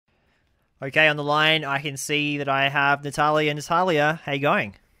Okay, on the line, I can see that I have Natalia. Natalia, how you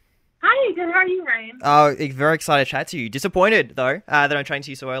going? Hi, good. How are you, Ryan? Oh, very excited to chat to you. Disappointed, though, that I'm chatting to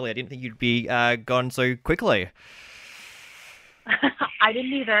you so early. I didn't think you'd be gone so quickly. I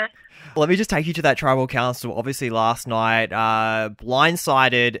didn't either. Let me just take you to that tribal council. Obviously, last night,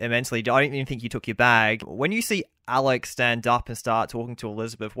 blindsided immensely. I don't even think you took your bag. When you see Alex stand up and start talking to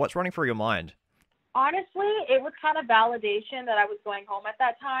Elizabeth, what's running through your mind? Honestly, it was kind of validation that I was going home at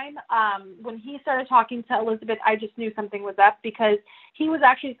that time. When he started talking to Elizabeth, I just knew something was up because he was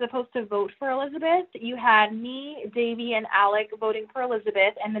actually supposed to vote for Elizabeth. You had me, Davy, and Alec voting for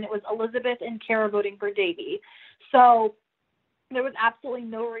Elizabeth, and then it was Elizabeth and Kara voting for Davy. So there was absolutely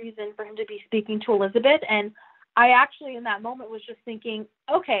no reason for him to be speaking to Elizabeth. And I actually, in that moment, was just thinking,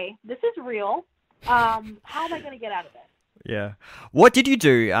 okay, this is real. How am I going to get out of this? Yeah. What did you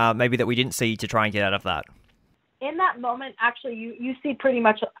do, maybe that we didn't see to try and get out of that? In that moment, actually, you see pretty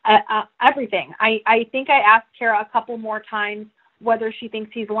much everything. I think I asked Kara a couple more times whether she thinks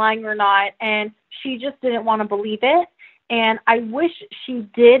he's lying or not, and she just didn't want to believe it. And I wish she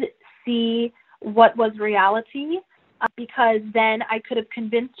did see what was reality, because then I could have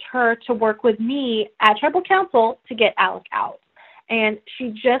convinced her to work with me at Tribal Council to get Alec out. And she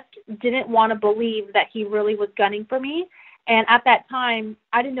just didn't want to believe that he really was gunning for me. And at that time,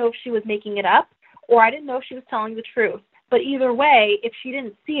 I didn't know if she was making it up or I didn't know if she was telling the truth. But either way, if she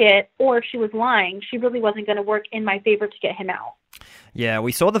didn't see it or if she was lying, she really wasn't going to work in my favor to get him out. Yeah,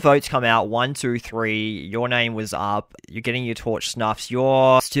 we saw the votes come out, 1, 2, 3. Your name was up. You're getting your torch snuffs.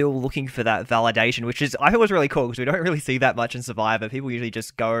 You're still looking for that validation, which is, I thought was really cool because we don't really see that much in Survivor. People usually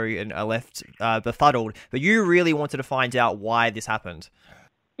just go and are left befuddled. But you really wanted to find out why this happened.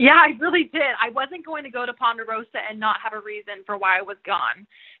 Yeah, I really did. I wasn't going to go to Ponderosa and not have a reason for why I was gone.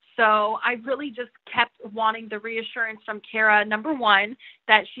 So I really just kept wanting the reassurance from Kara, number one,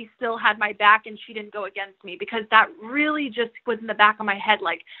 that she still had my back and she didn't go against me, because that really just was in the back of my head.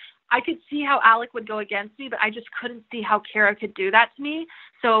 Like, I could see how Alec would go against me, but I just couldn't see how Kara could do that to me.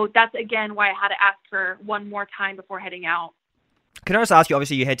 So that's, again, why I had to ask her one more time before heading out. Can I just ask you,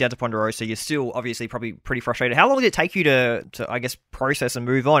 obviously you head down to Ponderosa, you're still obviously probably pretty frustrated. How long did it take you to I guess, process and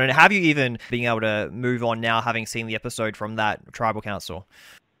move on? And have you even been able to move on now, having seen the episode from that tribal council?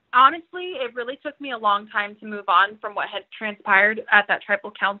 Honestly, it really took me a long time to move on from what had transpired at that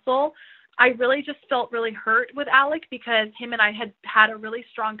tribal council. I really just felt really hurt with Alec because him and I had had a really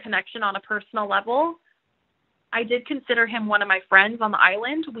strong connection on a personal level. I did consider him one of my friends on the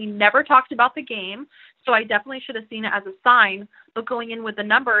island. We never talked about the game, so I definitely should have seen it as a sign. But going in with the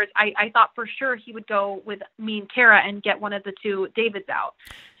numbers, I thought for sure he would go with me and Kara and get one of the two Davids out.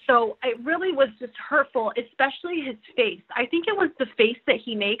 So it really was just hurtful, especially his face. I think it was the face that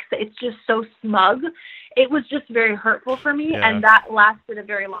he makes. It's just so smug. It was just very hurtful for me, Yeah. and that lasted a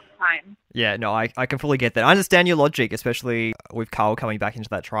very long time. Yeah, no, I can fully get that. I understand your logic, especially with Carl coming back into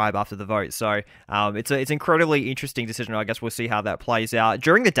that tribe after the vote. So it's an incredibly interesting decision. I guess we'll see how that plays out.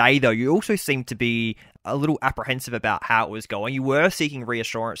 During the day, though, you also seemed to be a little apprehensive about how it was going. You were seeking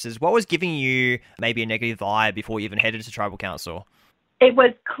reassurances. What was giving you maybe a negative vibe before you even headed to Tribal Council? It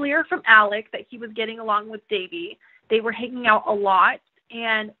was clear from Alec that he was getting along with Davy. They were hanging out a lot,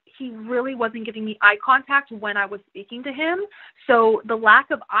 and he really wasn't giving me eye contact when I was speaking to him. So the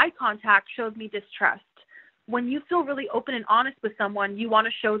lack of eye contact showed me distrust. When you feel really open and honest with someone, you want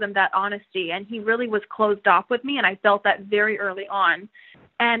to show them that honesty, and he really was closed off with me, and I felt that very early on.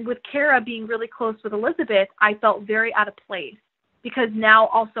 And with Kara being really close with Elizabeth, I felt very out of place, because now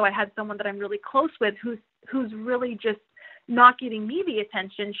also I had someone that I'm really close with who's really just not giving me the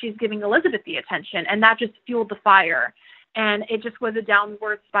attention. She's giving Elizabeth the attention, and that just fueled the fire. And it just was a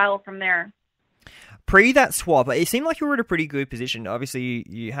downward spiral from there. Pre that swap, it seemed like you were in a pretty good position. Obviously,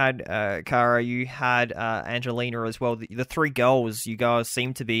 you had Cara, you had Angelina as well. The three girls, you guys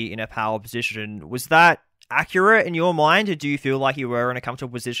seemed to be in a power position. Was that accurate in your mind, or do you feel like you were in a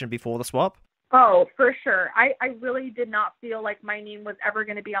comfortable position before the swap? Oh, for sure. I really did not feel like my name was ever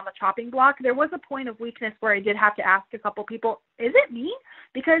going to be on the chopping block. There was a point of weakness where I did have to ask a couple people, is it me?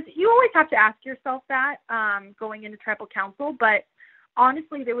 Because you always have to ask yourself that going into tribal council. But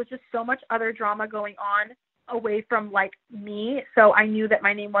honestly, there was just so much other drama going on away from like me. So I knew that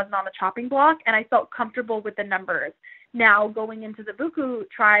my name wasn't on the chopping block, and I felt comfortable with the numbers. Now going into the Buku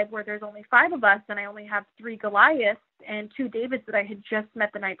tribe where there's only 5 of us and I only have 3 Goliaths and 2 Davids that I had just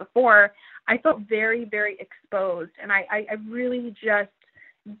met the night before, I felt very, very exposed. And I really just,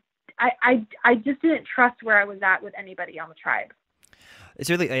 I just didn't trust where I was at with anybody on the tribe. It's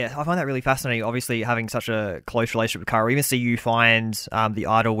really, yeah, I find that really fascinating. Obviously, having such a close relationship with Cara, we even see you find the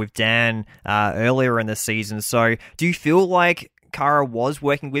idol with Dan earlier in the season. So, do you feel like Cara was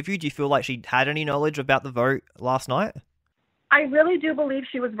working with you? Do you feel like she had any knowledge about the vote last night? I really do believe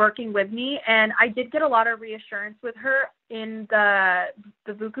she was working with me, and I did get a lot of reassurance with her in the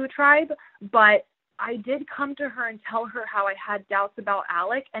Vuku tribe, but I did come to her and tell her how I had doubts about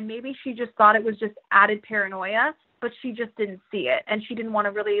Alec, and maybe she just thought it was just added paranoia, but she just didn't see it, and she didn't want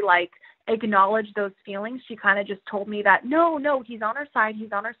to really, acknowledge those feelings. She kind of just told me that, no, he's on our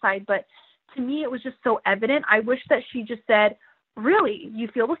side, but to me, it was just so evident. I wish that she just said, really, you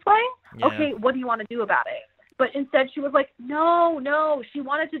feel this way? Yeah. Okay, what do you want to do about it? But instead she was like, no. She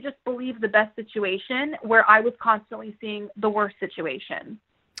wanted to just believe the best situation where I was constantly seeing the worst situation.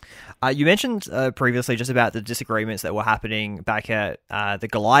 You mentioned previously just about the disagreements that were happening back at the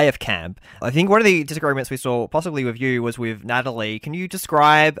Goliath camp. I think one of the disagreements we saw possibly with you was with Natalie. Can you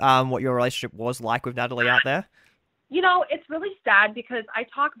describe what your relationship was like with Natalie out there? It's really sad because I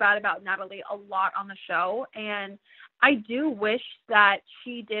talk bad about Natalie a lot on the show, and I do wish that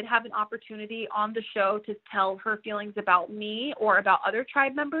she did have an opportunity on the show to tell her feelings about me or about other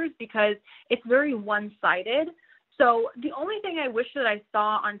tribe members, because it's very one-sided. So the only thing I wish that I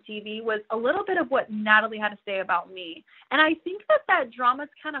saw on TV was a little bit of what Natalie had to say about me. And I think that drama's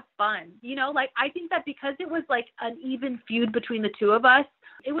kind of fun. I think that because it was like an even feud between the two of us,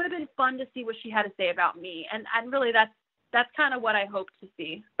 it would have been fun to see what she had to say about me. And really that's kind of what I hoped to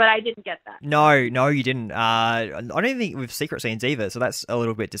see, but I didn't get that. No, you didn't. I don't think with secret scenes either, so that's a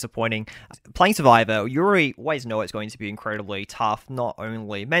little bit disappointing. Playing Survivor, you always know it's going to be incredibly tough, not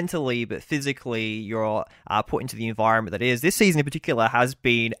only mentally, but physically. You're put into the environment that is. This season in particular has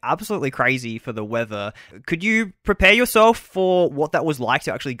been absolutely crazy for the weather. Could you prepare yourself for what that was like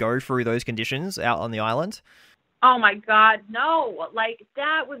to actually go through those conditions out on the island? Oh my God, no.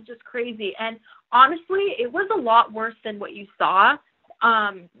 That was just crazy. And honestly, it was a lot worse than what you saw.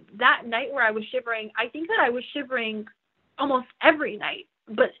 That night where I was shivering, I think that I was shivering almost every night.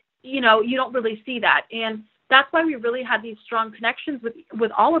 But, you don't really see that. And that's why we really had these strong connections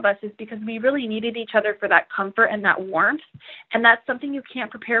with all of us, is because we really needed each other for that comfort and that warmth. And that's something you can't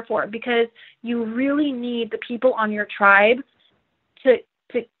prepare for, because you really need the people on your tribe to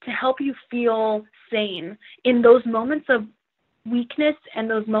help you feel sane in those moments of weakness and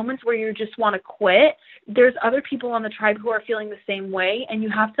those moments where you just want to quit. There's other people on the tribe who are feeling the same way, and you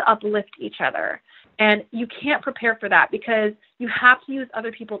have to uplift each other. And you can't prepare for that, because you have to use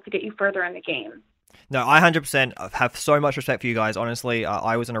other people to get you further in the game. No, I 100% have so much respect for you guys. Honestly,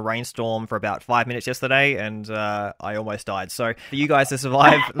 I was in a rainstorm for about 5 minutes yesterday, and I almost died. So for you guys to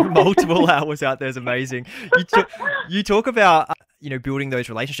survive multiple hours out there is amazing. You talk about building those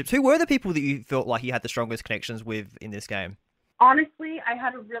relationships. Who were the people that you felt like you had the strongest connections with in this game? Honestly, I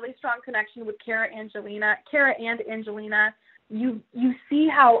had a really strong connection with Cara and Angelina. You see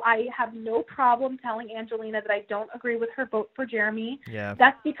how I have no problem telling Angelina that I don't agree with her vote for Jeremy. Yeah.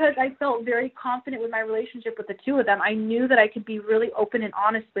 That's because I felt very confident with my relationship with the two of them. I knew that I could be really open and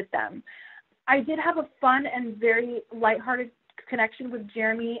honest with them. I did have a fun and very lighthearted connection with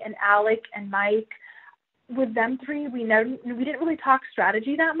Jeremy and Alec and Mike. With them three, we didn't really talk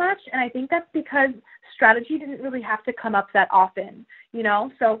strategy that much, and I think that's because strategy didn't really have to come up that often, So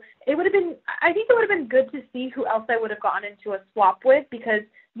I think it would have been good to see who else I would have gotten into a swap with, because,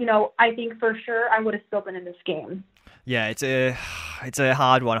 I think for sure I would have still been in this game. Yeah, it's a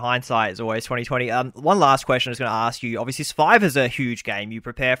hard one. Hindsight is always 2020. One last question I was going to ask you. Obviously, Survivor is a huge game. You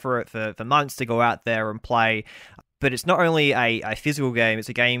prepare for it for months to go out there and play. But it's not only a physical game, it's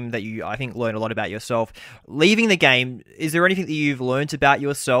a game that you, I think, learn a lot about yourself. Leaving the game, is there anything that you've learned about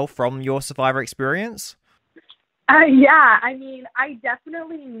yourself from your Survivor experience? Yeah, I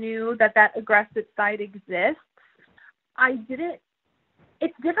definitely knew that aggressive side exists.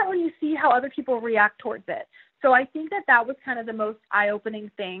 It's different when you see how other people react towards it. So I think that was kind of the most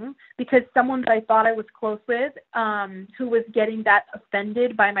eye-opening thing, because someone that I thought I was close with, who was getting that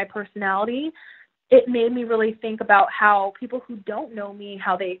offended by my personality, it made me really think about how people who don't know me,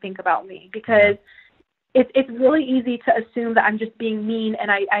 how they think about me, because it's really easy to assume that I'm just being mean and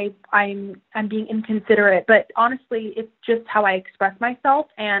I'm being inconsiderate. But honestly, it's just how I express myself,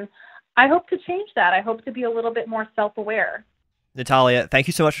 and I hope to change that. I hope to be a little bit more self-aware. Natalia, thank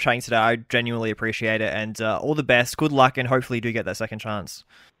you so much for chatting today. I genuinely appreciate it, and all the best. Good luck, and hopefully you do get that second chance.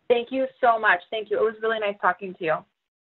 Thank you so much. Thank you. It was really nice talking to you.